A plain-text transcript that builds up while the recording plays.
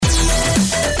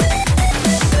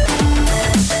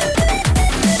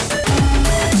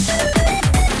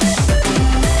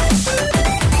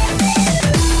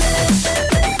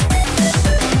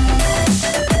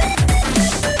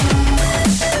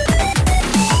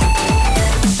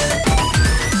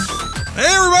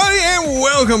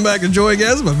Welcome back to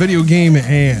Joygasm, a video game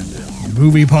and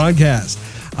movie podcast.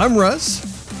 I'm Russ,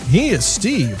 he is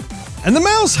Steve, and the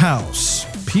Mouse House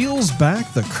peels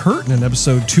back the curtain in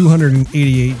episode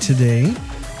 288 today,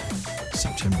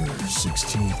 September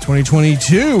 16th,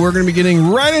 2022. We're going to be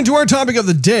getting right into our topic of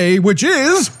the day, which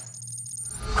is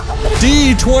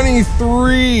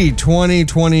D23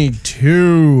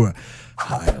 2022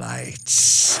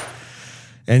 highlights.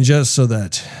 And just so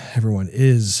that everyone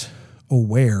is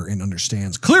aware and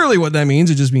understands clearly what that means,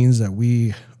 it just means that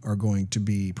we are going to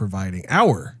be providing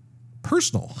our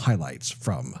personal highlights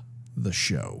from the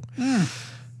show.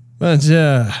 But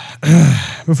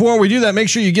before we do that, make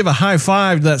sure you give a high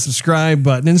five to that subscribe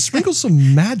button and sprinkle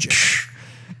some magic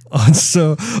on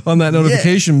that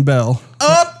notification bell.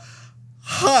 Up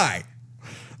high.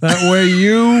 That way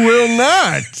you will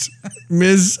not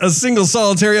miss a single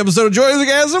solitary episode of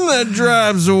Joygasm that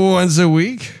drops once a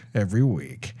week, every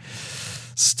week.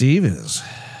 Steve, it is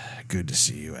good to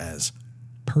see you as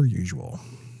per usual.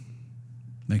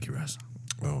 Thank you, Russ.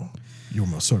 Oh, you're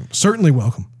most certainly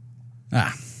welcome.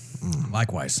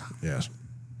 Likewise. Yes,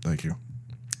 thank you.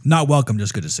 Not welcome,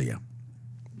 just good to see you.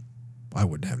 I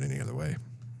wouldn't have it any other way.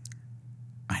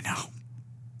 I know.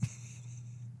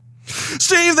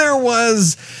 Steve, there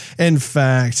was, in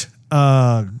fact,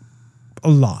 a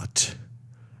lot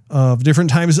of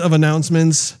different types of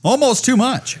announcements. Almost too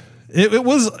much. It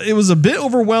was a bit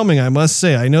overwhelming, I must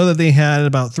say. I know that they had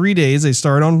about 3 days. They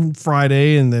started on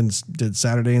Friday and then did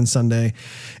Saturday and Sunday.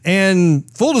 And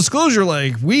full disclosure,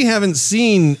 we haven't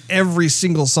seen every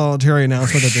single solitary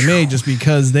announcement that they made just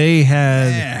because they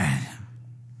had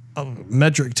a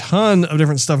metric ton of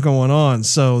different stuff going on.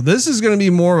 So this is going to be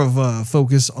more of a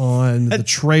focus on the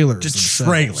trailers. Just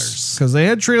trailers. Because they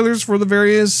had trailers for the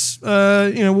various,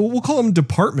 we'll call them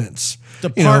departments.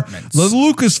 Departments. The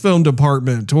Lucasfilm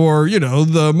department or,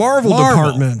 the Marvel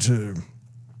department.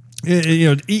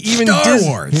 Even Star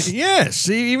Wars. Yes.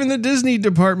 Even the Disney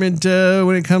department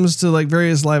when it comes to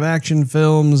various live action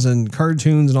films and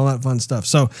cartoons and all that fun stuff.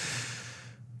 So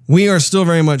we are still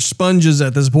very much sponges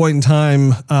at this point in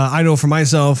time. I know for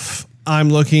myself, I'm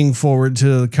looking forward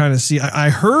to kind of see. I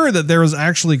heard that there was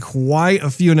actually quite a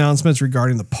few announcements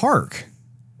regarding the park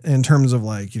in terms of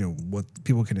what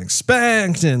people can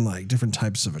expect and different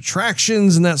types of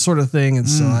attractions and that sort of thing. And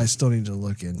so I still need to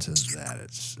look into that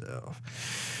itself.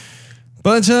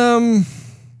 But how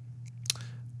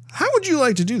would you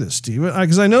like to do this, Steve?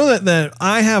 Because I know that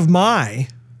I have my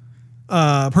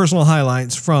personal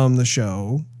highlights from the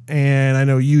show, and I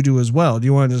know you do as well. Do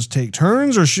you want to just take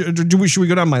turns, or should we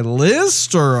go down my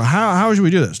list, or how should we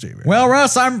do this, Steve? Well,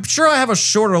 Russ, I'm sure I have a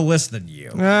shorter list than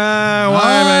you. Why am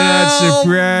I not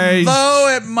surprised?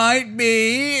 Though it might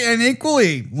be an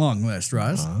equally long list,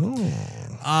 Russ.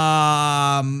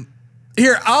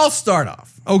 Here, I'll start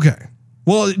off. Okay.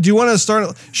 Well, do you want to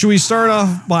start? Should we start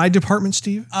off by department,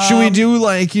 Steve? Should we do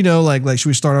should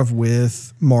we start off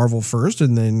with Marvel first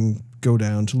and then go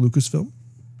down to Lucasfilm?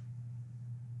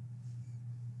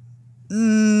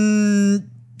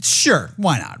 Sure.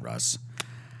 Why not, Russ?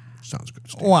 Sounds good,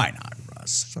 Steve. Why not,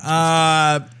 Russ?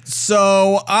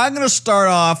 So I'm going to start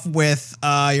off with,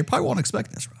 you probably won't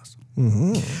expect this, Russ.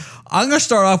 I'm going to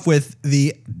start off with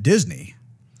the Disney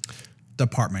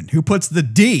department, who puts the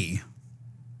D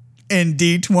in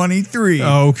D23.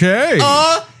 Okay.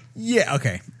 Yeah,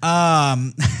 okay.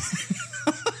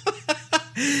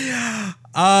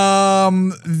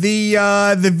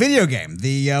 The video game,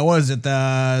 what is it?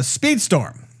 The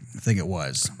Speedstorm, I think it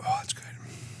was. Oh, that's good.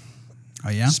 Oh,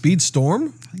 yeah? Speedstorm?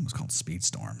 I think it was called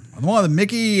Speedstorm. The one with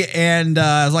Mickey and it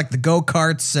was the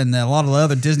go-karts and a lot of the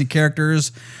other Disney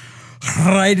characters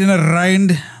riding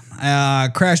around.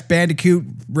 Crash Bandicoot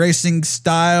racing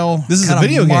style. This is a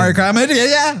video Mario game. Kart.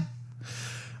 Yeah.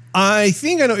 I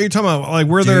think I know what you're talking about.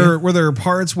 Were there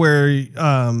parts where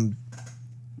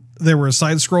there were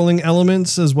side-scrolling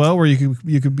elements as well, where you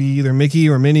could be either Mickey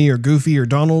or Minnie or Goofy or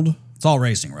Donald? It's all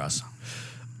racing, Russ.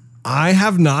 I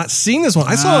have not seen this one.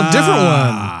 I saw a different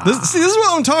one. This is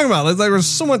what I'm talking about. There was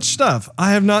so much stuff.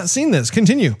 I have not seen this.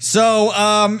 Continue. So,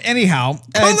 anyhow,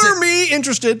 Color me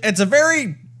interested. It's a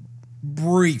very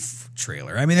brief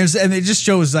trailer. I mean, it just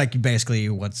shows basically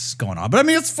what's going on. But I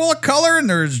mean, it's full of color, and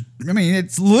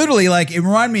it's literally it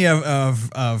reminded me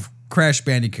of Crash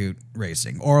Bandicoot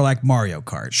racing or Mario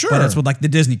Kart. Sure. But it's with the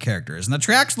Disney characters, and the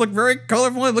tracks look very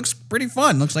colorful. It looks pretty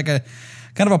fun. It looks like a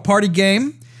kind of a party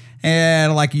game.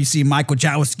 And you see Michael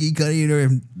Wachowski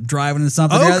driving and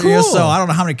something. Oh, cool. So I don't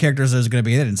know how many characters there's going to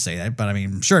be. They didn't say that, but I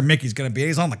mean, I'm sure Mickey's going to be.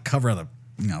 He's on the cover of the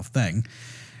thing.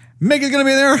 Mickey's going to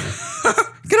be there.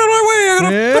 Get out of my way. I'm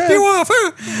going to flip you off.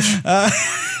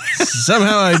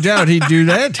 Somehow I doubt he'd do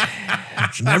that.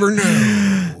 But you never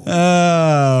know.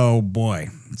 Oh boy.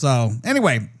 So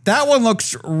anyway, that one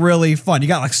looks really fun. You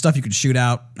got like stuff you can shoot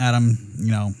out at them,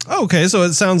 you know. Okay, so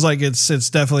it sounds like it's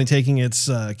definitely taking its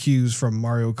cues from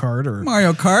Mario Kart or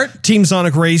Mario Kart, Team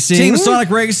Sonic Racing. Team Sonic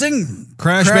Racing,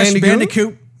 Crash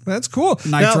Bandicoot. That's cool.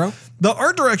 Nitro. Now, the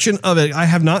art direction of it, I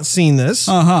have not seen this.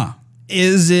 Uh-huh.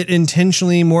 Is it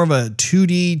intentionally more of a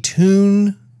 2D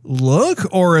Toon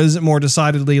look, or is it more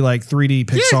decidedly like 3D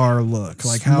Pixar look?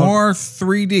 Like how more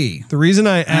 3D. The reason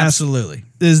I asked Absolutely.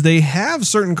 is they have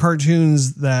certain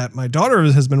cartoons that my daughter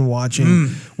has been watching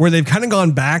where they've kind of gone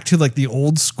back to like the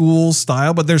old school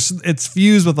style, but it's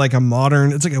fused with like a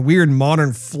modern, it's like a weird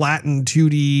modern flattened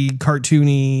 2D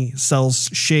cartoony cel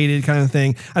shaded kind of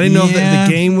thing. I didn't know if the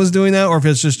game was doing that or if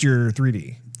it's just your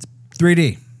 3D.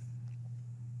 3D.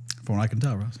 From what I can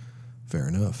tell, Ross. Fair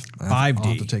enough. 5D. I'll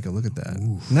have to take a look at that.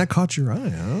 Ooh. And that caught your eye,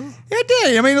 huh? It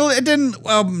did. I mean, it didn't.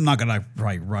 Well, I'm not gonna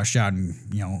probably rush out and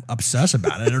obsess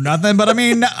about it or nothing. But I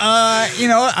mean, I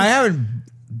haven't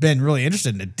been really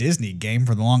interested in a Disney game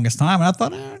for the longest time, and I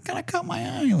thought it kind of caught my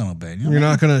eye a little bit. You're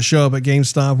not gonna show up at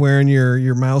GameStop wearing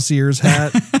your mouse ears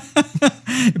hat,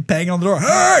 banging on the door.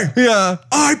 Hey, yeah,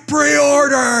 I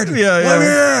pre-ordered. Yeah, let me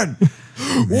in.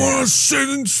 Want to sit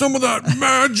in some of that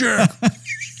magic?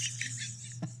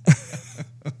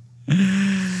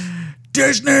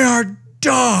 Disney or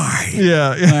die.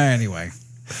 Yeah. Anyway.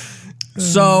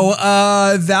 So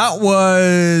that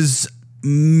was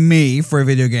me for a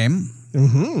video game.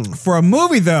 Mm-hmm. For a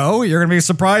movie, though, you're going to be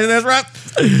surprised at this, right?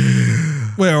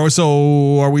 Well,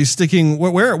 so are we sticking?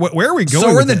 Where are we going?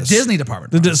 So we're in the this? Disney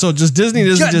department. So just Disney,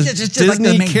 just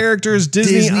Disney like characters,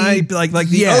 Disney IP, like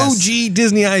the OG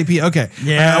Disney IP. Okay,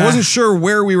 yeah. I wasn't sure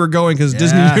where we were going because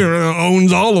Disney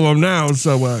owns all of them now.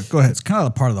 So go ahead. It's kind of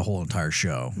a part of the whole entire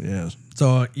show. Yes.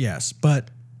 So yes, but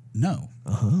no.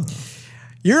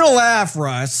 You're gonna laugh,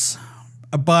 Russ.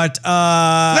 But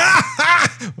oh,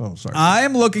 sorry.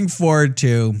 I'm looking forward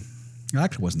to. It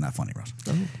actually wasn't that funny, Russ.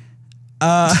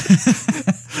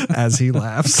 As he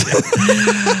laughs.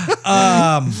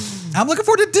 I'm looking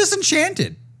forward to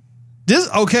Disenchanted.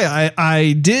 Okay,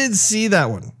 I did see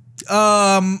that one.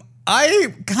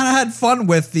 I kind of had fun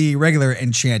with the regular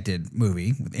Enchanted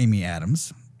movie with Amy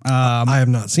Adams. I have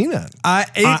not seen that. I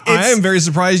It's am very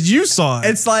surprised you saw it.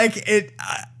 It's like it.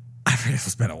 I forget,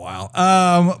 it's been a while.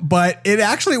 But it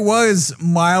actually was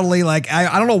mildly like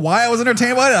I don't know why I was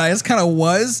entertained by it. I just kind of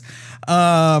was.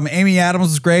 Amy Adams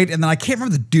was great, and then I can't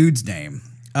remember the dude's name.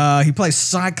 He plays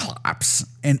Cyclops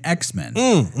in X-Men.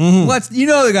 You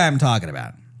know the guy I'm talking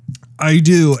about. I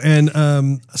do,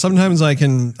 and sometimes I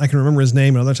can remember his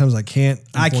name, and other times I can't.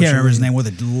 I can't remember his name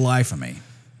with the life of me.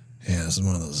 Yeah, this is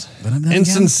one of those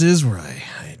instances where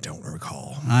I don't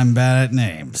recall. I'm bad at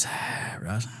names,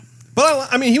 Russ. But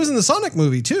I mean, he was in the Sonic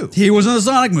movie too. He was in the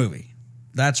Sonic movie.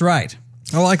 That's right.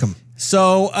 I like him.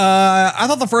 So I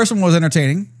thought the first one was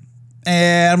entertaining,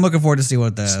 and I'm looking forward to see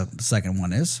what the second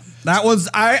one is. That was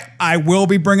I will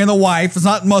be bringing the wife. It's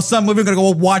not some movie I'm gonna go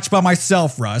watch by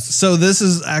myself, Russ. So this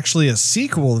is actually a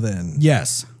sequel, then?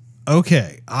 Yes.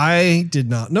 Okay, I did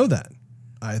not know that.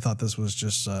 I thought this was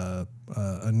just a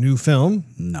new film.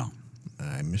 No,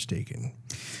 I'm mistaken.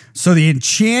 So the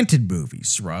Enchanted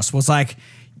movies, Russ, was like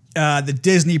the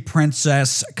Disney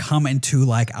princess come into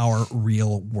like our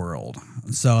real world.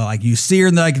 So like you see her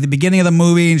in the beginning of the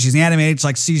movie and she's animated. It's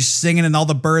like she's singing and all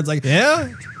the birds like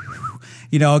coming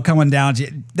down.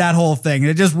 That whole thing.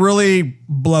 It just really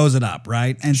blows it up,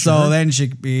 right? And so then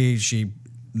she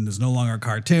is no longer a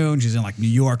cartoon. She's in like New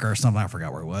York or something. I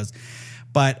forgot where it was.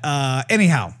 But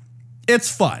anyhow,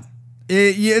 it's fun.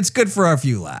 It's good for a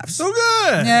few laughs. So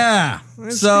good. Yeah.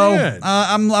 Good.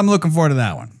 I'm looking forward to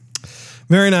that one.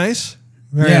 Very nice.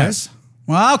 Very nice.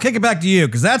 Well, I'll kick it back to you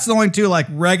because that's the only two like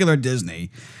regular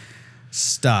Disney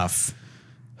stuff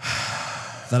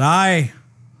that I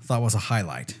thought was a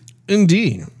highlight.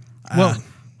 Indeed. Well,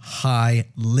 high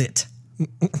lit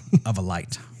of a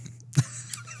light.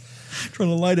 Trying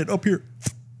to light it up here.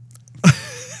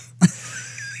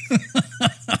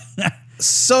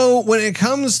 So when it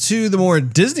comes to the more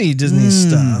Disney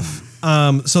stuff,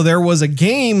 so there was a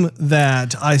game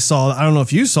that I saw. I don't know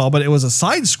if you saw, but it was a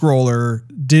side scroller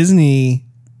Disney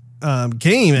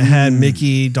game. It had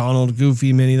Mickey, Donald,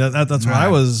 Goofy, Minnie. That's what I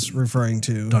was referring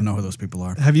to. Don't know who those people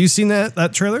are. Have you seen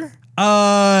that trailer?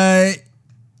 I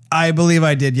believe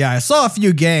I did. Yeah, I saw a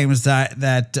few games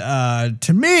that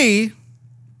to me,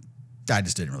 I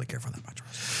just didn't really care for that much.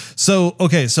 So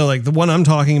like the one I'm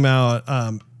talking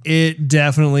about, it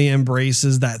definitely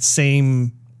embraces that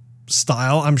same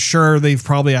style. I'm sure they've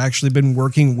probably actually been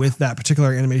working with that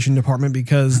particular animation department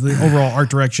because the overall art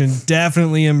direction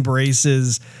definitely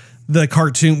embraces the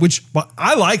cartoon, which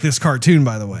I like this cartoon,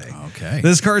 by the way. Okay.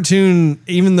 This cartoon,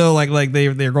 even though like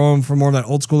they're going for more of that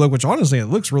old school look, which honestly it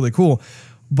looks really cool,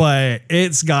 but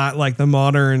it's got like the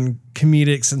modern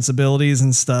comedic sensibilities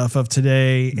and stuff of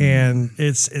today, and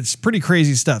it's pretty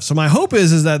crazy stuff. So my hope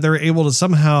is that they're able to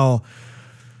somehow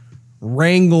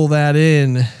wrangle that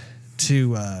in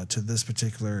to this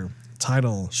particular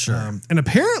title. Sure. And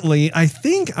apparently, I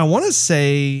want to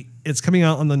say it's coming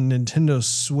out on the Nintendo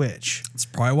Switch. That's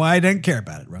probably why I didn't care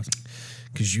about it, Russ.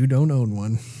 Because you don't own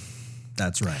one.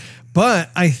 That's right. But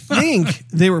I think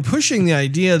they were pushing the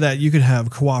idea that you could have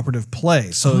cooperative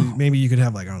play. So maybe you could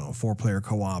have like, I don't know, 4-player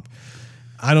co-op.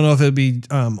 I don't know if it'd be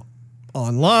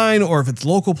online or if it's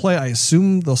local play. I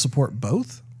assume they'll support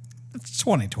both. It's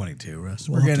 2022, Russ.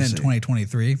 We'll We're have getting to in see.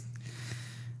 2023.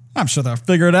 I'm sure they'll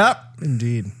figure it out.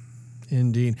 Indeed.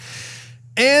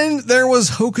 And there was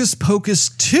Hocus Pocus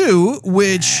 2,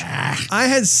 which I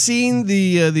had seen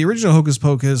the original Hocus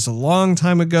Pocus a long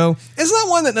time ago. It's not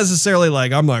one that necessarily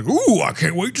like I'm like, ooh, I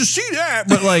can't wait to see that.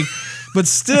 But like, but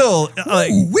still,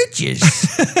 like Witches.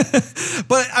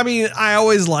 But I mean, I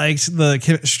always liked the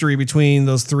chemistry between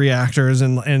those three actors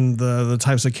and the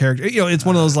types of characters. You know, it's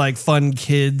one of those like fun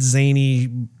kid zany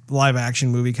live action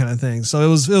movie kind of thing. So it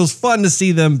was fun to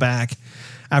see them back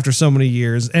after so many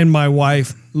years. And my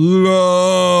wife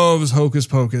loves Hocus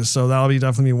Pocus, so that'll be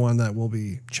definitely one that we'll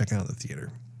be checking out in the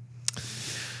theater.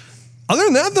 Other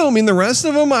than that, though, I mean, the rest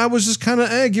of them, I was just kind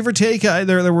of give or take.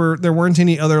 There weren't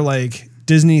any other like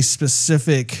Disney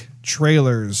specific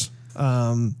trailers.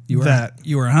 You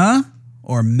were huh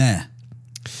or meh?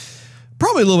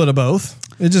 Probably a little bit of both.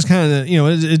 It just kind of,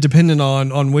 it depended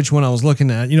on which one I was looking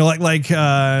at. You know, like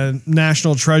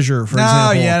National Treasure, for example.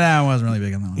 Oh, yeah, that wasn't really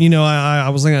big on that one. You know, I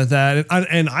was looking at that,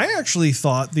 and I actually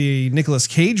thought the Nicolas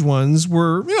Cage ones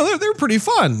were, they're pretty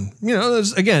fun. You know,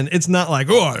 again, it's not like,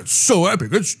 oh, it's so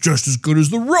epic. It's just as good as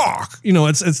The Rock. You know,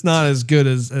 it's not as good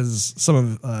as some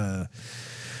of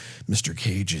Mr.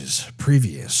 Cage's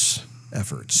previous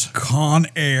efforts. Con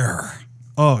Air.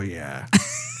 Oh, yeah.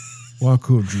 Why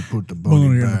could you put the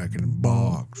bunny back in the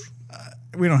box?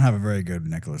 We don't have a very good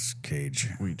Nicolas Cage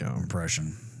We don't.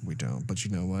 impression. We don't. But you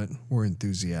know what? We're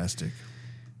enthusiastic.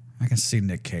 I can see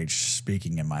Nick Cage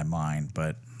speaking in my mind,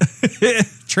 but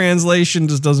Translation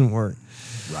just doesn't work.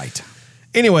 right.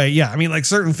 Anyway, yeah, I mean, like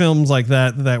certain films like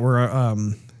that were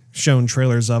shown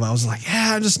trailers of, I was like,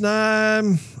 yeah,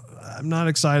 I'm not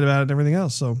excited about it and everything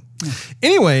else. So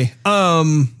anyway,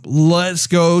 let's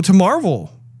go to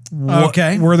Marvel.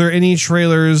 Okay. Were there any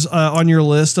trailers on your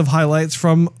list of highlights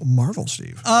from Marvel,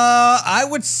 Steve? I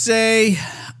would say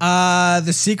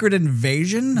The Secret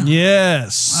Invasion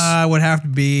Yes. would have to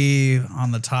be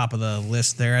on the top of the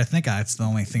list there. I think that's the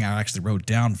only thing I actually wrote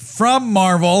down from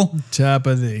Marvel. Top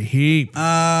of the heap.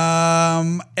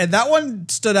 And that one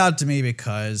stood out to me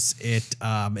because it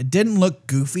didn't look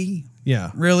goofy.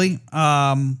 Yeah. Really.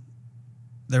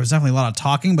 There was definitely a lot of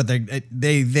talking, but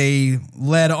they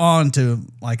led on to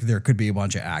like there could be a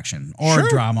bunch of action or Sure.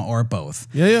 drama or both.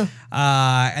 Yeah.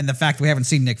 And the fact we haven't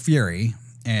seen Nick Fury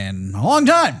in a long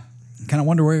time, kind of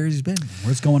wonder where he's been,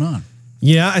 what's going on.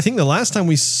 Yeah, I think the last time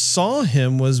we saw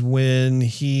him was when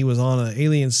he was on an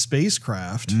alien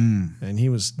spacecraft and he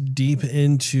was deep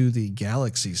into the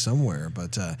galaxy somewhere.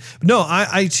 But no,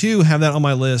 I too have that on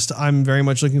my list. I'm very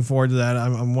much looking forward to that. I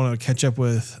want to catch up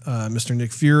with Mr.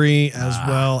 Nick Fury as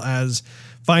well as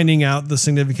finding out the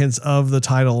significance of the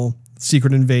title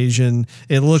Secret Invasion.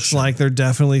 It looks like they're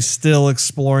definitely still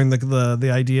exploring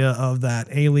the idea of that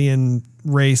alien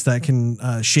race that can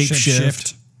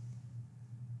shapeshift.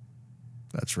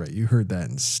 That's right. You heard that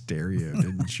in stereo,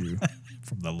 didn't you?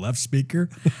 From the left speaker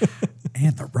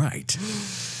and the right.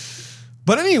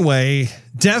 But anyway,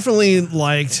 definitely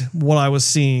liked what I was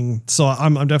seeing. So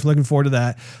I'm definitely looking forward to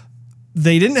that.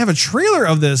 They didn't have a trailer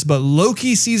of this, but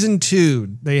Loki season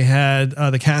 2, they had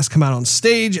the cast come out on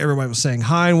stage. Everybody was saying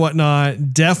hi and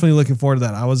whatnot. Definitely looking forward to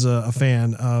that. I was a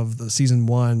fan of the season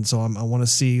 1, so I want to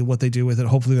see what they do with it.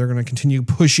 Hopefully they're going to continue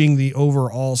pushing the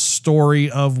overall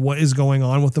story of what is going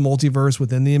on with the multiverse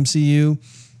within the MCU.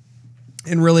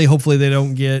 And really, hopefully they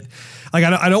don't get... Like,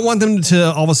 I don't want them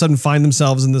to all of a sudden find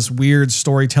themselves in this weird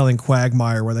storytelling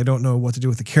quagmire where they don't know what to do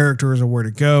with the characters or where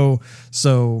to go.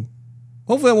 So...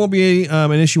 hopefully that won't be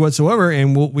an issue whatsoever,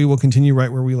 and we will continue right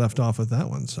where we left off with that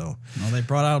one. So, Well, they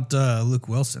brought out Luke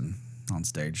Wilson on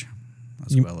stage,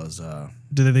 as well as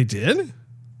They did?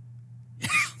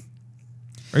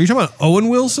 Are you talking about Owen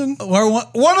Wilson? or one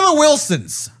of the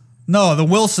Wilsons. No, the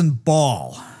Wilson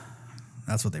Ball.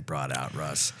 That's what they brought out,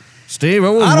 Russ. Steve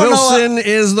Owen I don't know, Wilson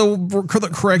is the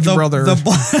correct brother.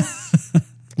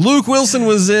 Luke Wilson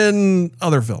was in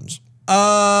other films.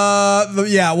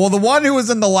 The one who was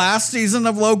in the last season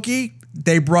of Loki,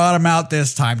 they brought him out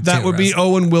this time. That would be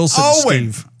Owen Wilson.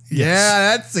 Steve.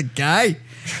 Yeah, that's the guy.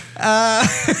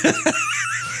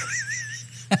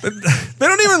 They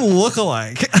don't even look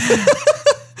alike.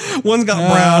 One's got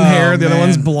brown hair, the other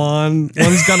one's blonde.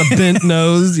 One's got a bent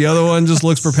nose, the other one just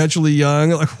looks perpetually young.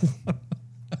 Like,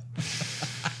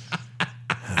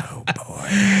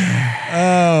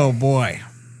 oh boy,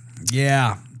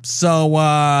 yeah. So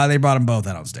they brought them both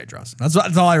out on stage, Russ. That's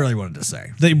all I really wanted to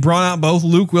say. They brought out both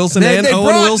Luke Wilson and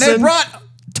Owen Wilson. They brought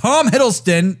Tom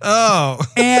Hiddleston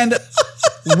and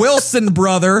Wilson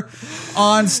brother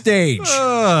on stage.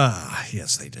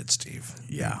 Yes, they did, Steve.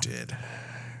 Yeah. They did.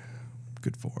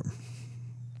 Good for him.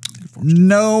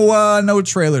 No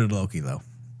trailer to Loki, though.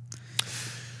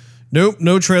 Nope,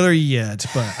 no trailer yet.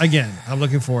 But again, I'm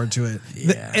looking forward to it.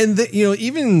 Yeah.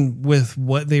 Even with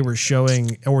what they were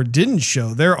showing or didn't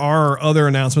show, there are other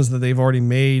announcements that they've already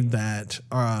made that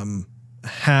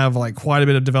have like quite a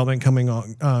bit of development coming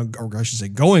on, or I should say,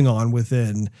 going on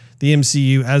within the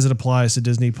MCU as it applies to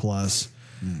Disney Plus.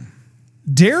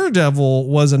 Daredevil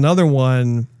was another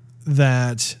one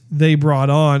that they brought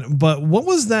on, but what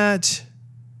was that?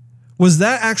 Was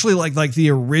that actually like the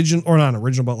original, or not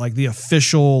original, but like the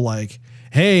official, like,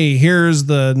 hey, here's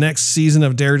the next season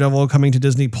of Daredevil coming to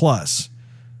Disney Plus?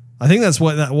 I think that's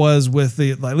what that was with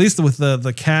at least with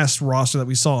the cast roster that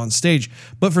we saw on stage.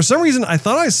 But for some reason, I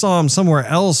thought I saw him somewhere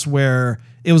else where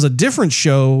it was a different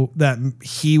show that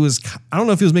he was, I don't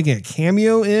know if he was making a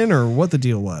cameo in or what the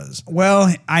deal was.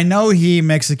 Well, I know he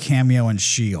makes a cameo in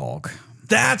She-Hulk.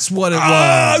 That's what it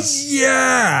was.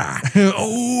 Yeah.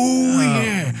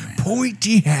 Yeah.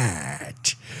 Pointy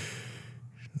hat.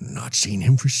 Not seen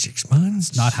him for 6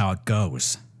 months. Not how it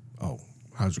goes. Oh,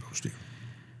 how's it go, Steve?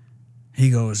 He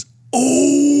goes,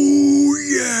 oh,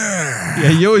 yeah. Yeah,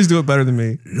 you always do it better than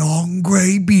me. Long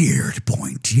gray beard,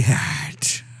 pointy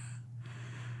hat.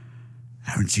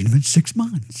 Haven't seen him in 6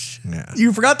 months. Yeah.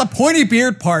 You forgot the pointy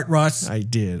beard part, Russ. I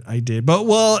did. But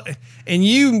and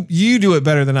you do it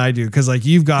better than I do because like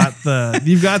you've got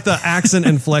the accent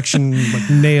inflection like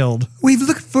nailed. We've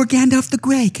looked for Gandalf the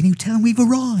Grey. Can you tell him we've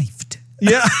arrived?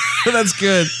 Yeah, that's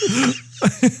good.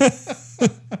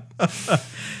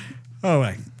 Oh,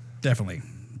 right. Definitely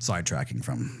sidetracking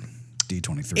from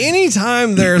D23.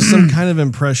 Anytime there's some kind of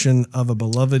impression of a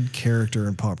beloved character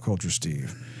in pop culture,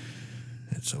 Steve,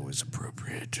 it's always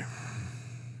appropriate.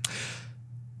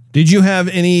 Did you have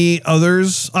any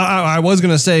others? I was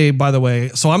going to say, by the way,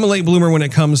 so I'm a late bloomer when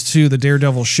it comes to the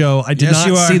Daredevil show. I did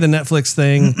not see the Netflix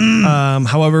thing.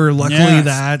 However, luckily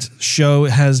that show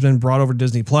has been brought over to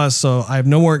Disney Plus, so I have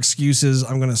no more excuses.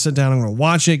 I'm going to sit down, I'm going to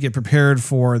watch it, get prepared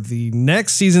for the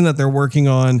next season that they're working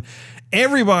on.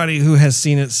 Everybody who has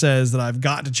seen it says that I've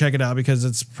got to check it out because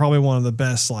it's probably one of the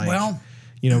best,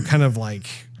 kind of like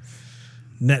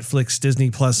Netflix, Disney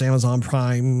Plus, Amazon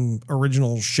Prime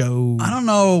original show. I don't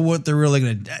know what they're really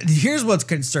going to do. Here's what's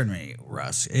concerned me,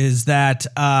 Russ, is that,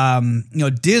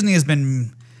 Disney has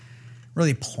been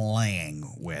really playing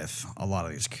with a lot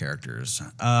of these characters,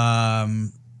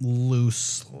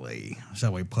 loosely,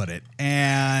 shall we put it.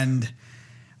 And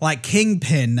like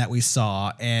Kingpin that we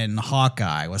saw in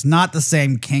Hawkeye was not the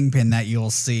same Kingpin that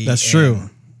you'll see That's true.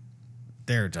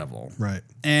 Daredevil. Right.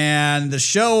 And the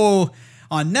show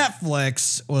on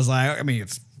Netflix was like, I mean,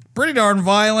 it's pretty darn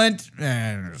violent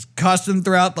and there's custom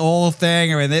throughout the whole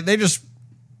thing. I mean, they just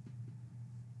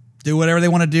do whatever they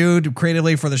want to do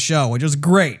creatively for the show, which is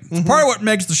great. It's part of what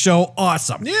makes the show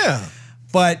awesome. Yeah.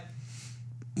 But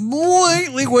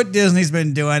lately what Disney's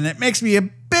been doing, it makes me a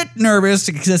bit nervous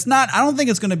because it's not, I don't think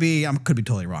it's going to be, I could be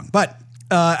totally wrong, but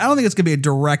I don't think it's going to be a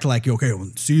direct like, okay,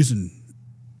 well, season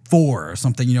 4 or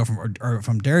something,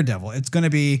 from Daredevil. It's going to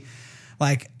be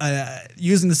like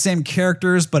using the same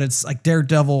characters, but it's like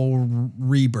Daredevil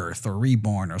Rebirth or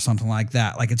Reborn or something like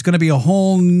that. Like it's going to be a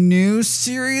whole new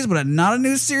series, but not a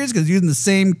new series because using the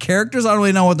same characters. I don't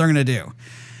really know what they're going to do,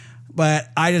 but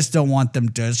I just don't want them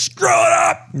to screw it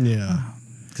up. Yeah,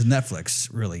 because Netflix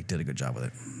really did a good job with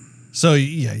it. So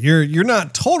yeah, you're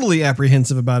not totally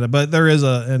apprehensive about it, but there is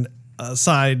a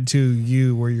side to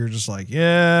you where you're just like,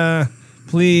 yeah.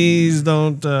 Please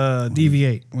don't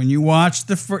deviate. When you watch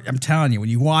I'm telling you, when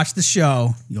you watch the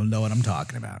show, you'll know what I'm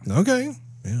talking about. Okay.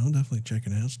 Yeah, I'll definitely check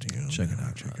it out, Steve. Check it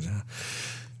out.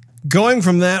 Going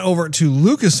from that over to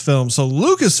Lucasfilm. So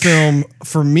Lucasfilm,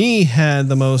 for me, had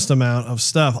the most amount of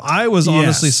stuff. I was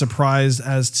honestly surprised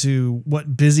as to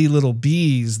what busy little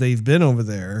bees they've been over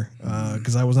there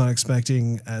because I was not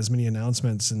expecting as many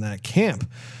announcements in that camp.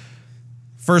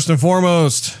 First and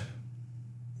foremost,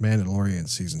 Mandalorian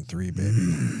season 3, baby.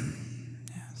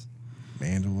 Yes.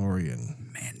 Mandalorian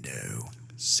Mando.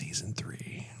 season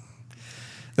 3.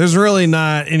 There's really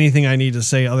not anything I need to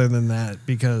say other than that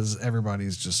because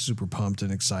everybody's just super pumped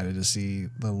and excited to see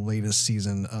the latest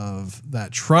season of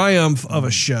that triumph of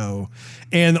a show.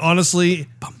 And honestly,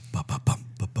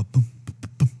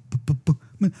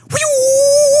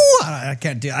 I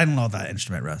can't do. I don't know that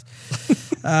instrument, Russ.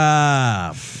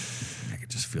 I could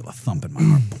just feel a thump in my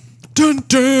heart. dun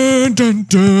dun dun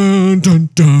dun dun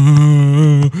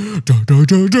dun dun dun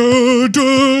dun dun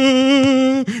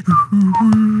dun.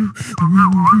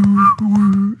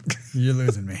 You're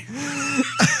losing me.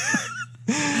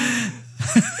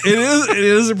 It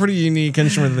is a pretty unique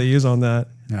instrument that they use on that.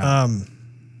 Yeah.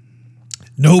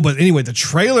 No, but anyway, the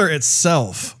trailer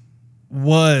itself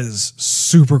was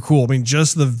super cool. I mean,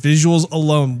 just the visuals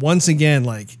alone, once again,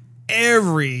 like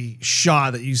every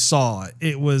shot that you saw,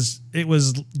 it was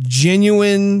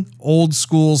genuine old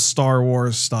school Star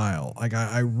Wars style. Like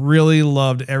I really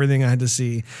loved everything I had to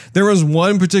see. There was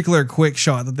one particular quick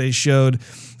shot that they showed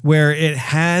where it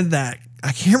had that,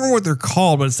 I can't remember what they're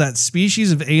called, but it's that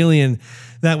species of alien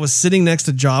that was sitting next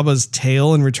to Jabba's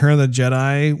tail in Return of the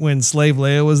Jedi when Slave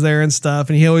Leia was there and stuff.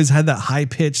 And he always had that high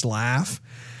pitched laugh.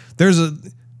 There's you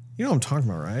know what I'm talking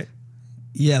about, right?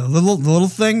 Yeah, the little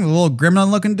thing, the little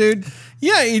gremlin looking dude.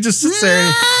 Yeah, he just sits there.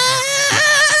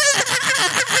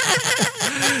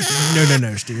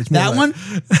 No, Steve. It's more That like, one?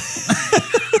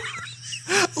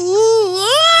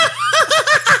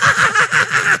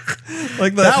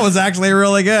 like That was actually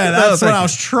really good. That's was what like- I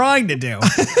was trying to do.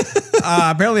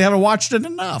 Apparently haven't watched it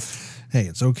enough. Hey,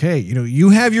 it's okay. You know, you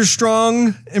have your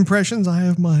strong impressions. I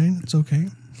have mine. It's okay.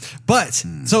 But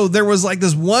so there was like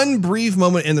this one brief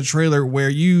moment in the trailer where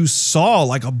you saw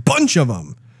like a bunch of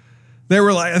them. They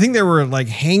were like, I think they were like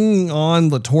hanging on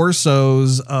the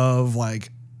torsos of like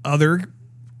other.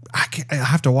 I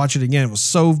have to watch it again. It was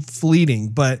so fleeting,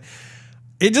 but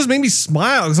it just made me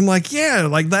smile because I'm like, yeah,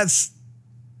 like that's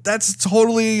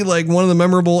totally like one of the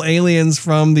memorable aliens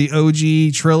from the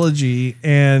OG trilogy.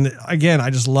 And again,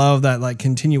 I just love that like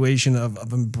continuation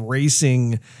of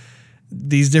embracing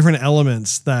these different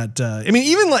elements that, I mean,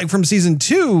 even like from season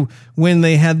 2, when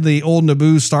they had the old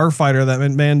Naboo starfighter that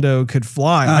Mando could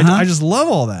fly, I just love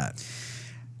all that.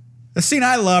 The scene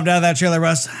I loved out of that trailer,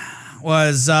 Russ,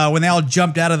 was when they all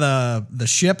jumped out of the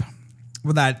ship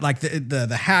with that, like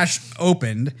the hatch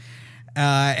opened,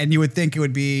 and you would think it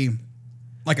would be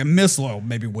like a missile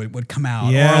maybe would come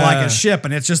out, Yeah. or like a ship,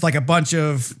 and it's just like a bunch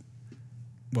of,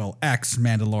 well,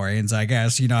 ex-Mandalorians, I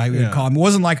guess, you know how you would call them. It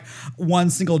wasn't like one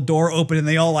single door open and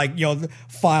they all like, you know,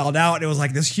 filed out. It was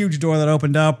like this huge door that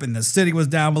opened up and the city was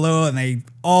down below and they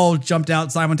all jumped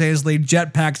out simultaneously,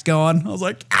 jetpacks going. I was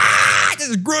like, this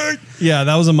is great. Yeah,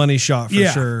 that was a money shot for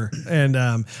Yeah. sure. And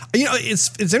you know,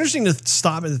 it's interesting to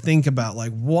stop and think about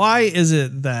like why is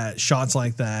it that shots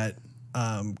like that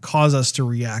cause us to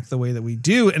react the way that we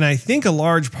do. And I think a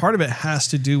large part of it has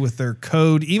to do with their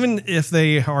code, even if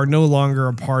they are no longer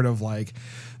a part of like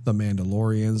the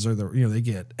Mandalorians or the, you know, they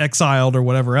get exiled or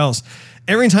whatever else.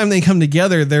 Every time they come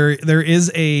together, there is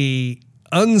a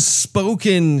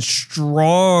unspoken,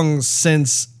 strong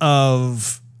sense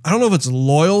of, I don't know if it's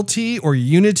loyalty or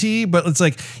unity, but it's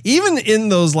like, even in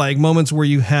those like moments where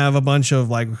you have a bunch of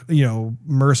like, you know,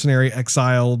 mercenary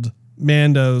exiled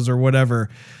Mandos or whatever,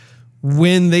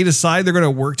 when they decide they're going to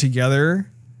work together,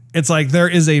 it's like there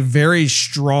is a very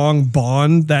strong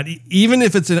bond that even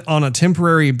if it's on a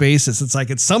temporary basis, it's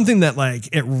like it's something that like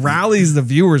it rallies the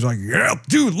viewers like, yeah,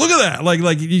 dude, look at that.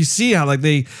 Like you see how like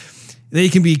they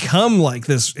can become like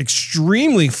this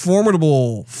extremely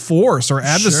formidable force or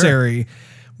adversary. Sure.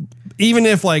 Even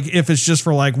if it's just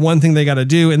for like one thing they got to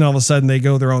do and then all of a sudden they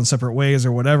go their own separate ways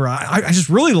or whatever. I just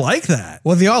really like that.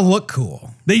 Well, they all look cool.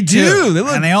 They do. Too. They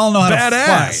look and they all know how badass.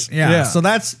 to fight. Yeah. So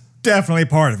that's definitely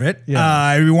part of it.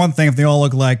 Yeah. It'd be one thing if they all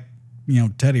look like, you know,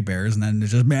 teddy bears and then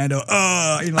it's just Mando,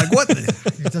 you're like, what?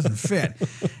 It doesn't fit.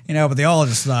 You know, but they all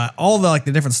just, all the like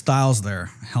the different styles of their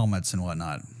helmets and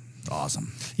whatnot.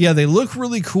 Awesome. Yeah, they look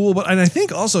really cool. And I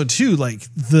think also too, like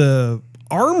the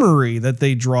armory that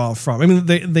they draw from. I mean,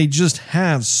 they just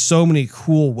have so many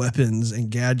cool weapons and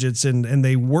gadgets and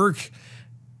they work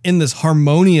in this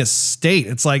harmonious state.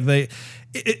 It's like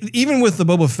even with the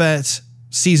Boba Fett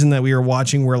season that we were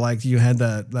watching where like you had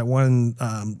that one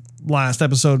last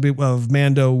episode of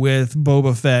Mando with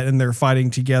Boba Fett and they're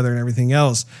fighting together and everything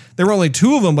else. There were only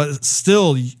 2 of them, but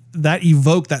still that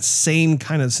evoked that same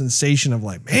kind of sensation of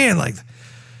like, man, like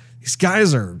these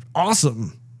guys are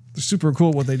awesome. They're super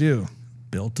cool at what they do.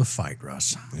 Built to fight,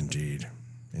 Russ. Indeed.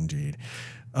 Indeed.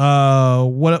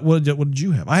 What did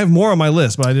you have? I have more on my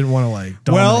list, but I didn't want to like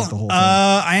dominate the whole thing.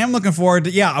 I am looking forward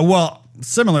to,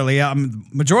 similarly,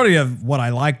 majority of what I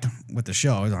liked with the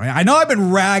show, I know I've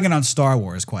been ragging on Star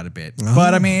Wars quite a bit,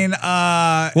 but I mean,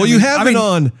 you have been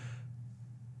on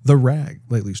the rag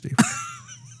lately, Steve.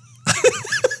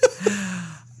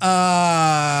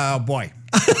 Boy.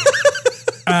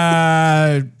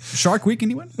 Shark Week,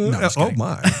 anyone? No, just oh kidding.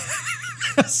 my.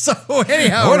 So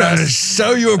anyhow, I want to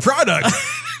show you a product.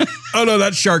 Oh no,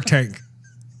 that's Shark Tank.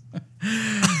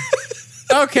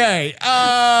 Okay.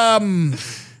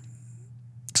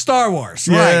 Star Wars.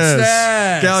 Yes. Right.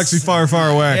 Yes. Galaxy far, far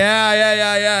away.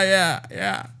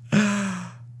 Yeah.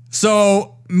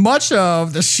 So much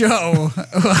of the show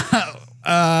that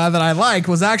I liked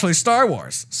was actually Star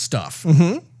Wars stuff.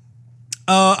 Mm-hmm.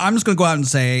 I'm just going to go out and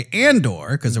say Andor,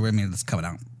 because I mean, it's coming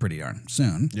out pretty darn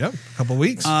soon. Yep, a couple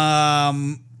weeks.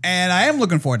 And I am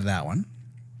looking forward to that one.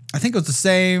 I think it's the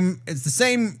same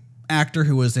actor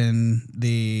who was in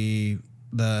the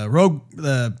Rogue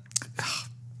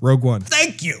One.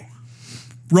 Thank you.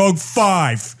 Rogue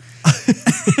 5.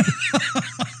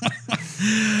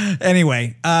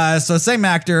 Anyway, so same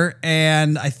actor,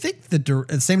 and I think the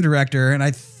same director, and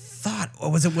I thought,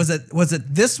 was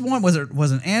it this one? Was it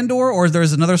Andor, or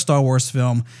there's another Star Wars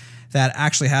film that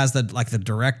actually has the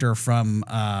director from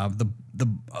the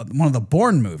one of the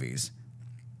Bourne movies?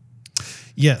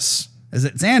 Yes.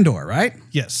 It's Andor, right?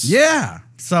 Yes. Yeah.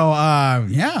 So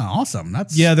awesome.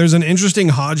 There's an interesting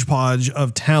hodgepodge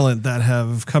of talent that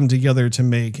have come together to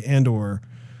make Andor.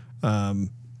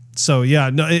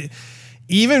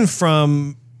 Even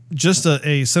from just a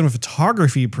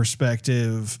cinematography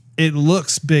perspective, it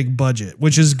looks big budget,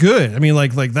 which is good. I mean,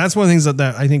 like that's one of the things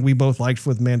that I think we both liked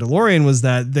with Mandalorian was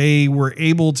that they were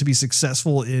able to be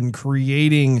successful in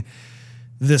creating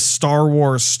this Star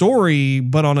Wars story,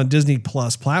 but on a Disney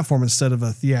Plus platform instead of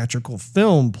a theatrical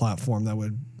film platform that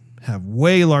would have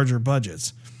way larger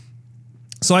budgets.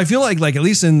 So I feel like at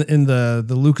least in the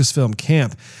Lucasfilm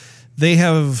camp, they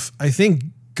have, I think,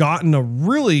 gotten a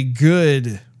really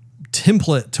good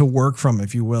template to work from,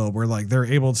 if you will, where like they're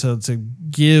able to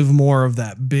give more of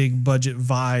that big budget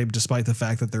vibe, despite the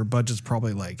fact that their budget's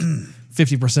probably like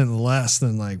 50% less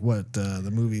than like what the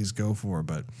movies go for.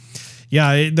 But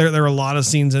yeah, there are a lot of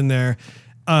scenes in there.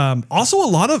 Also a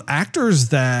lot of actors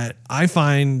that I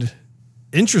find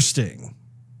interesting.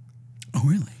 Oh,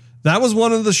 really? That was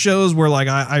one of the shows where like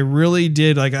I really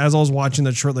did, like as I was watching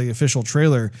the official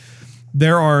trailer,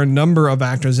 there are a number of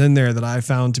actors in there that I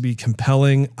found to be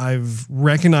compelling. I've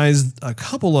recognized a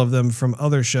couple of them from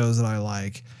other shows that I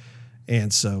like.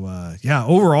 And so,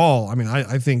 overall, I mean,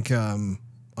 I think I'm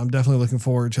definitely looking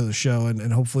forward to the show,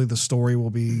 and hopefully the story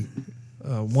will be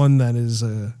one that is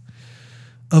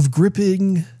of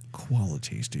gripping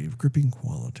quality, Steve. Gripping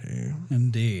quality.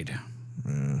 Indeed.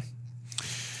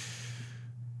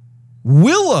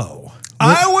 Willow.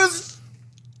 I was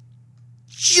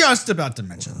just about to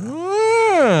mention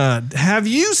that. Have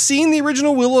you seen the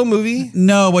original Willow movie?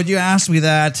 No, but you asked me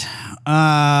that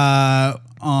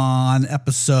on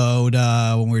episode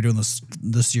when we were doing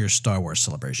this year's Star Wars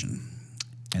celebration.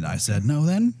 And I said no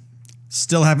then.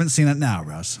 Still haven't seen it now,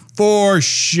 Russ. For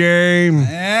shame.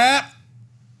 Yep.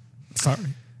 Sorry.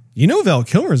 You know Val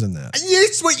Kilmer's in that.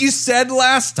 It's what you said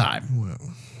last time. Well,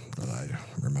 I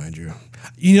remind you.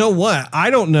 You know what? I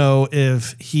don't know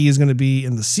if he is going to be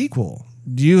in the sequel.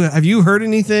 Have you heard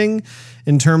anything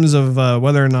in terms of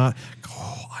whether or not?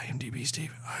 Oh, IMDb,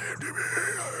 Steve. IMDb.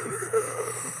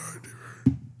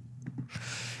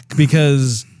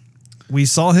 Because we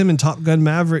saw him in Top Gun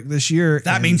Maverick this year.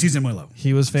 That means he's in Willow.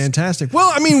 He was fantastic. Well,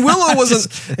 I mean, Willow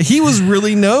wasn't. He was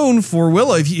really known for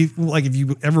Willow. If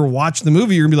you ever watch the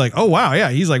movie, you're gonna be like, oh wow,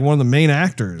 yeah, he's like one of the main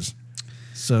actors.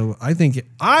 So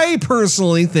I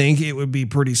personally think it would be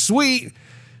pretty sweet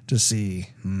to see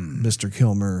Mr.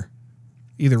 Kilmer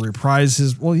either reprise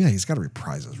his. Well, yeah, he's got to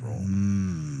reprise his role.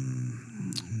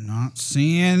 Not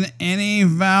seeing any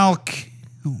Val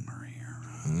Kilmer here.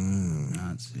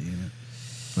 Not seeing it.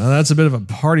 Well, that's a bit of a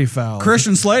party foul.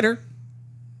 Christian Slater.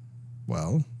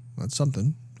 Well, that's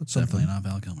something. That's something. Definitely not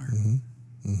Val Kilmer.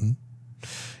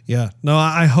 Yeah. No,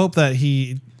 I hope that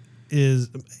he is,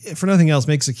 for nothing else,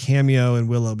 makes a cameo in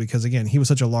Willow because, again, he was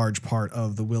such a large part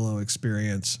of the Willow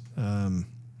experience.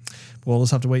 Well,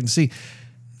 let's have to wait and see.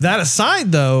 That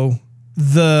aside, though,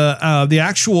 the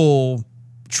actual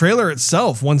trailer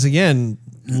itself, once again,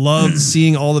 loved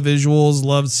seeing all the visuals,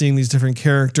 loved seeing these different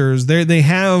characters. They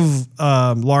have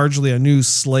largely a new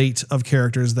slate of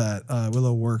characters that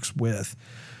Willow works with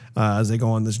as they go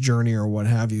on this journey or what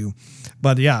have you.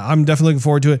 But yeah, I'm definitely looking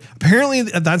forward to it. Apparently,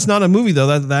 that's not a movie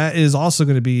though. That is also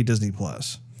going to be Disney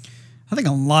Plus. I think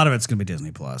a lot of it's going to be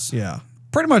Disney Plus. Yeah.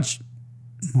 Pretty much.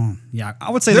 Yeah, I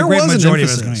would say There the great was an majority of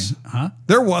it's emphasis. going to. Huh?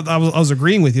 There was I was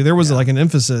agreeing with you. There was like an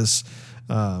emphasis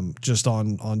just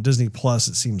on Disney Plus,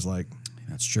 it seems like.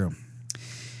 That's true.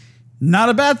 Not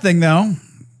a bad thing, though.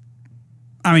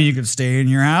 I mean, you could stay in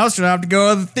your house. You don't have to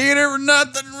go to the theater for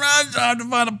nothing. Right? You don't have to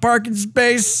find a parking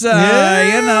space. You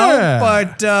know.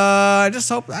 But I just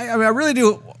hope. I really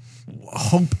do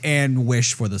hope and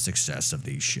wish for the success of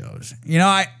these shows. You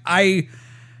know, I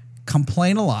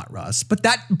complain a lot, Russ, but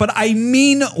I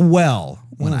mean well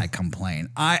when I complain.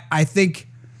 I think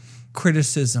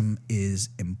criticism is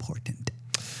important.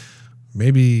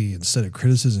 Maybe instead of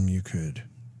criticism, you could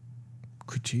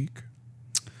critique.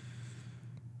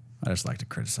 I just like to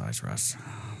criticize, Russ.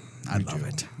 I love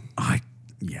it.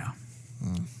 Yeah.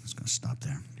 I'm just going to stop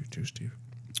there. You too, Steve.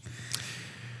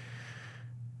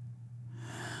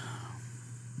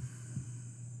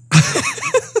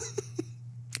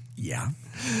 Yeah.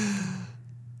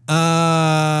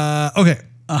 Okay.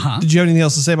 Uh-huh. Did you have anything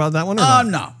else to say about that one? Or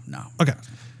No. Okay.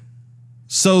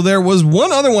 So there was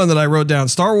one other one that I wrote down: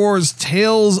 Star Wars: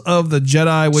 Tales of the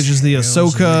Jedi, which is the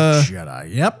Ahsoka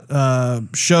Jedi.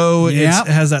 Yep. show. Yep.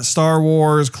 It has that Star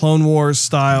Wars, Clone Wars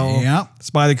style. Yep. It's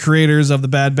by the creators of the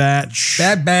Bad Batch.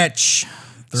 Bad Batch.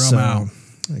 Throw them out.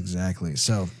 Exactly.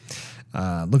 So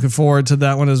looking forward to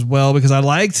that one as well, because I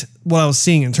liked what I was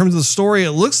seeing in terms of the story.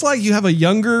 It looks like you have a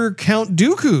younger Count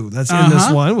Dooku that's in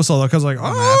this one. So I was like,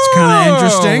 oh, that's kind of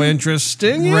interesting.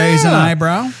 Interesting. Yeah. Raise an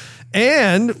eyebrow.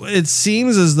 And it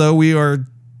seems as though we are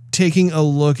taking a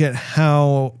look at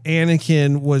how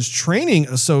Anakin was training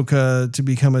Ahsoka to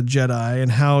become a Jedi,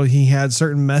 and how he had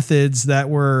certain methods that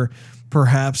were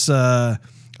perhaps a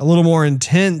little more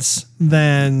intense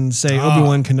than, say,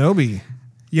 Obi-Wan Kenobi.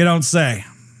 You don't say.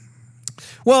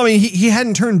 Well, I mean, he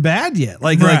hadn't turned bad yet.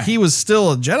 Like Right. he was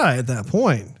still a Jedi at that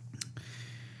point.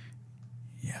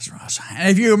 Yes, Ross. And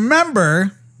if you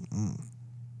remember,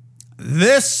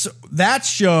 that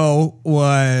show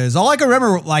was all I can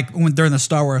remember. Like during the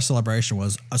Star Wars celebration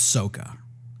was Ahsoka,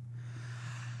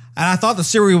 and I thought the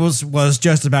series was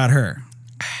just about her,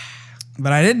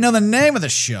 but I didn't know the name of the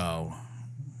show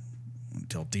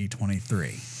until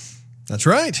D23. That's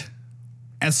right.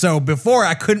 And so before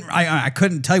I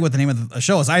couldn't tell you what the name of the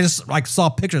show was. I just like saw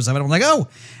pictures of it. I'm like, oh,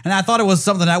 and I thought it was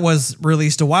something that was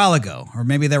released a while ago, or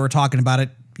maybe they were talking about it,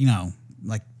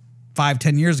 like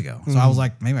 5-10 years ago. So I was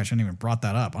like, maybe I shouldn't even brought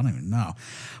that up. I don't even know.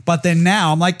 But then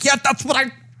now I'm like, yeah, that's what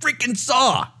I freaking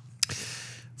saw.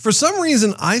 For some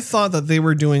reason, I thought that they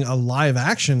were doing a live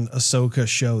action Ahsoka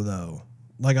show, though.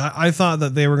 Like I thought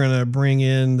that they were going to bring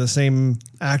in the same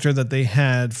actor that they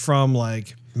had from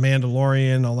like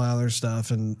Mandalorian, all that other stuff,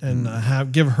 and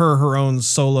give her own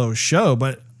solo show.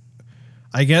 But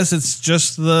I guess it's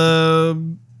just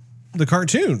the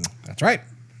cartoon. That's right.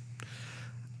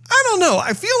 I don't know.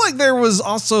 I feel like there was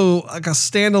also like a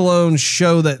standalone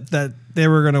show that they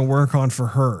were going to work on for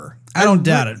her. I don't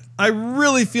doubt it. I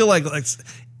really feel like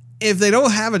if they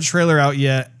don't have a trailer out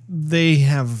yet, they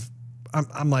have.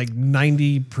 I'm like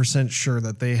 90% sure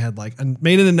that they had like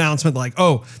made an announcement like,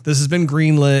 oh, this has been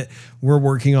greenlit. We're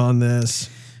working on this.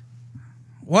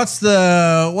 What's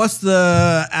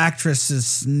the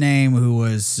actress's name who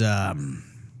was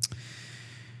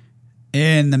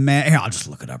in the Here, I'll just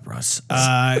look it up, Russ.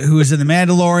 Who was in the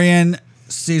Mandalorian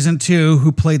season 2?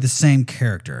 Who played the same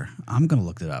character? I'm gonna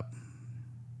look it up.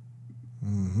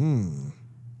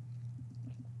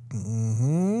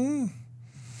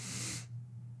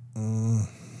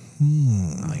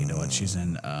 Oh, you know what? She's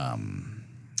in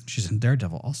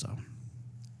Daredevil also.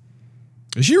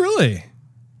 Is she really?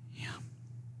 Yeah.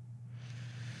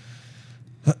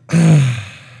 What's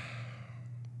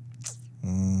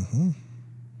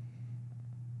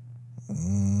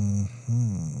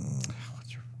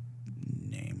her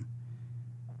name?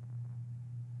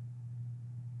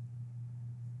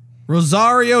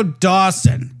 Rosario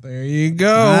Dawson. There you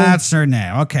go. That's her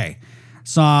name. Okay.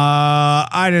 So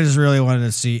I just really wanted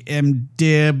to see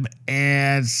MDib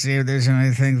and see if there's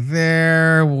anything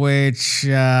there, which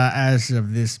as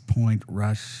of this point,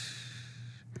 Rush.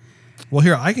 Well,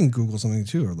 here I can Google something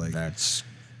too. Or like,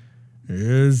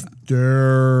 is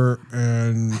there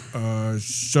an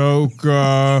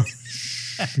Ahsoka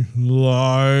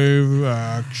live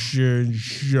action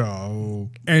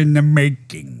show in the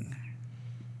making?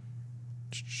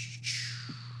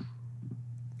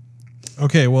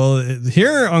 Okay, well,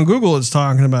 here on Google, it's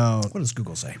talking about What does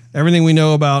Google say? everything we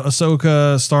know about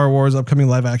Ahsoka, Star Wars upcoming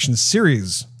live action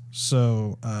series.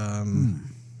 So,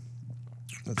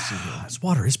 let's see here. This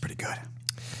water is pretty good.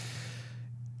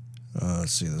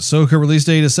 Let's see. The Ahsoka release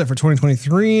date is set for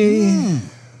 2023.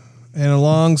 And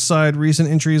alongside recent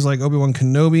entries like Obi-Wan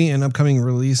Kenobi and upcoming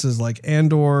releases like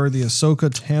Andor, the Ahsoka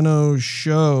Tano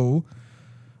show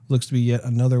looks to be yet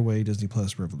another way Disney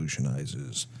Plus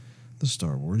revolutionizes the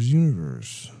Star Wars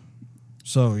universe.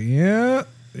 So, yeah.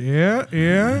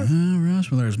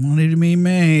 Russ, well, there's money to be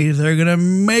made. They're going to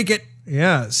make it.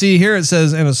 Yeah. See, here it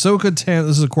says, an Ahsoka Tano,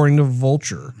 this is according to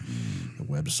Vulture, the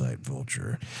website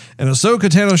Vulture. An Ahsoka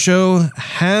Tano show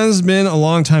has been a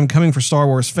long time coming for Star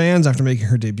Wars fans after making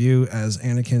her debut as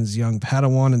Anakin's young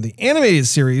Padawan in the animated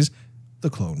series, The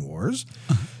Clone Wars.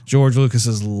 George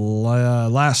Lucas's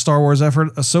last Star Wars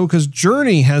effort, Ahsoka's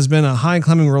journey has been a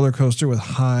high-climbing roller coaster with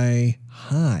high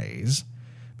highs,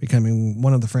 becoming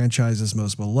one of the franchise's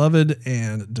most beloved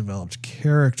and developed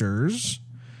characters,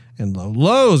 and low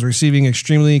lows, receiving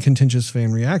extremely contentious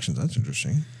fan reactions. That's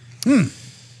interesting.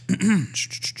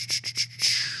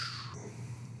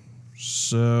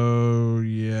 So,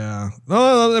 yeah.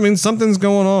 Oh, I mean, something's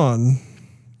going on.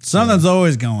 Something's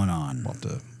always going on. We'll have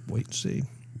to wait and see.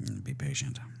 Be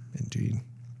patient. Indeed.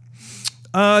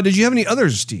 Did you have any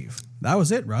others, Steve? That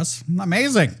was it, Russ.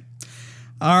 Amazing.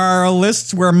 Our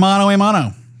lists were mano a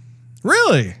mano.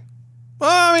 Really?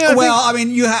 Well, I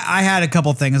mean, I had a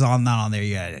couple things not on there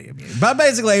yet, but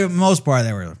basically, most part,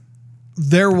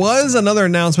 there was another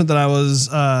announcement that I was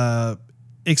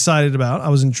excited about. I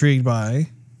was intrigued by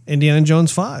Indiana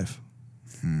Jones 5.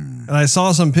 And I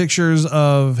saw some pictures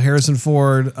of Harrison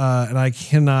Ford, and I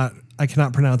cannot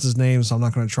pronounce his name, so I'm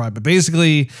not going to try. But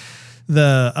basically,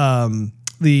 the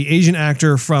Asian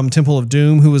actor from Temple of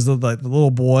Doom, who was the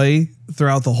little boy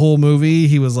throughout the whole movie,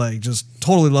 he was like just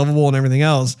totally lovable and everything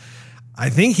else. I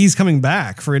think he's coming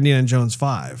back for Indiana Jones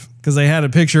 5 because they had a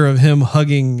picture of him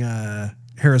hugging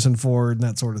Harrison Ford and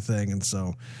that sort of thing. And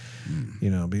so,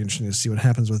 it'll be interesting to see what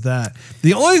happens with that.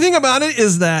 The only thing about it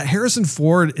is that Harrison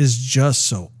Ford is just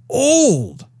so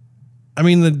old. I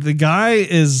mean, the guy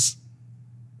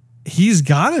he's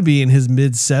got to be in his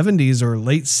mid 70s or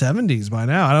late 70s by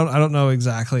now. I don't know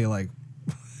exactly like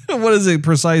what his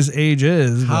precise age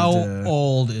is. How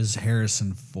old is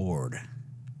Harrison Ford?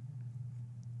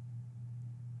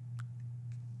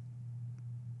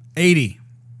 80.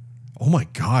 Oh my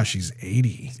gosh, he's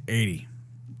 80. 80.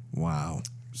 Wow.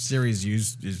 Series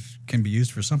can be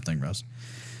used for something, Russ.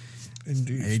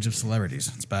 Indeed. Age of celebrities.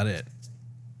 That's about it.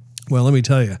 Well, let me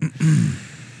tell you.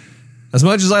 As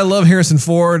much as I love Harrison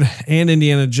Ford and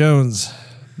Indiana Jones,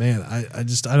 man, I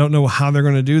don't know how they're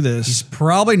going to do this. He's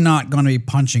probably not going to be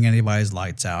punching anybody's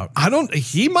lights out.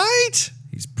 He might.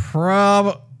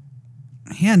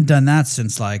 He hadn't done that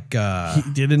since like he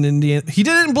did it in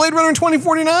Blade Runner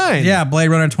 2049. Yeah, Blade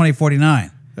Runner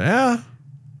 2049. Yeah.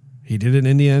 He did it in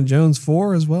Indiana Jones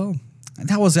 4 as well. And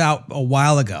that was out a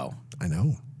while ago. I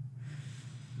know.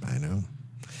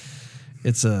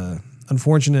 It's a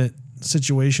unfortunate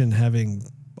situation having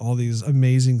all these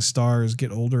amazing stars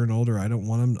get older and older. I don't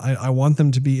want them. I want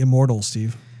them to be immortal,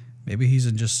 Steve. Maybe he's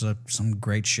in just some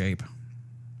great shape.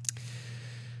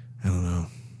 I don't know.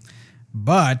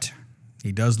 But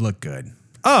he does look good.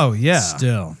 Oh, yeah.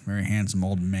 Still, very handsome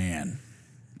old man.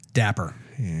 Dapper.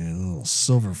 Yeah, a little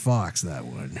silver fox, that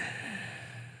one.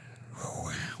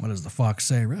 What does the fox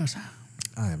say, Russ?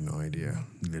 I have no idea.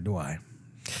 Neither do I.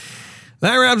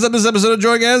 That wraps up this episode of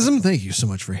Joygasm. Thank you so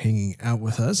much for hanging out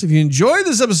with us. If you enjoyed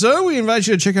this episode, we invite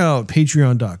you to check out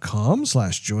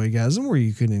patreon.com/Joygasm, where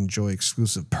you can enjoy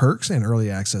exclusive perks and early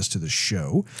access to the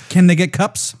show. Can they get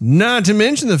cups? Not to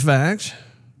mention the fact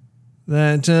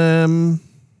that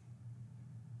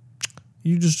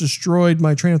you just destroyed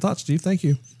my train of thought, Steve. Thank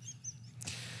you.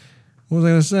 What was I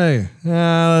going to say?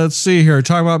 Let's see here.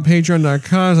 Talk about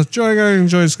patreon.com. Joygasm,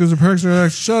 enjoy exclusive perks and early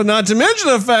access to the show. Not to mention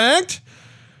the fact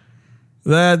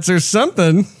that there's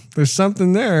something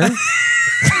there.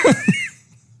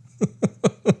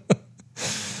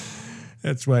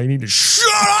 That's why I need to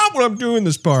shut up when I'm doing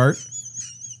this part.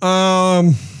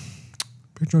 Patreon.com,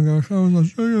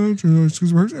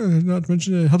 not to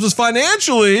mention it helps us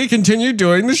financially continue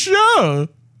doing the show.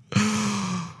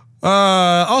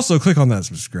 Also, click on that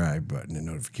subscribe button and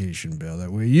notification bell.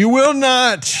 That way you will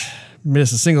not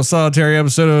miss a single solitary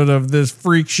episode of this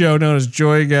freak show known as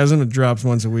Joygasm. It drops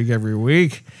once a week every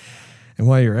week. And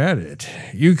while you're at it,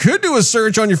 you could do a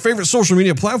search on your favorite social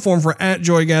media platform for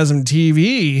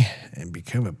 @JoygasmTV and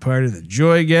become a part of the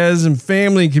Joygasm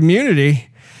family community.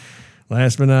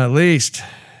 Last but not least,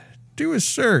 do a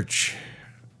search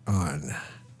on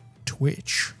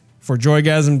Twitch for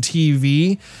Joygasm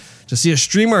TV to see us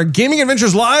stream our gaming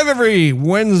adventures live every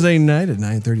Wednesday night at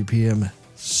 9:30 p.m.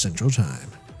 Central Time.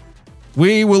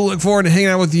 We will look forward to hanging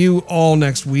out with you all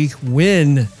next week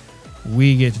when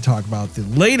we get to talk about the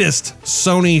latest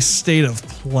Sony State of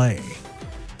Play.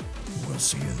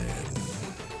 see you then.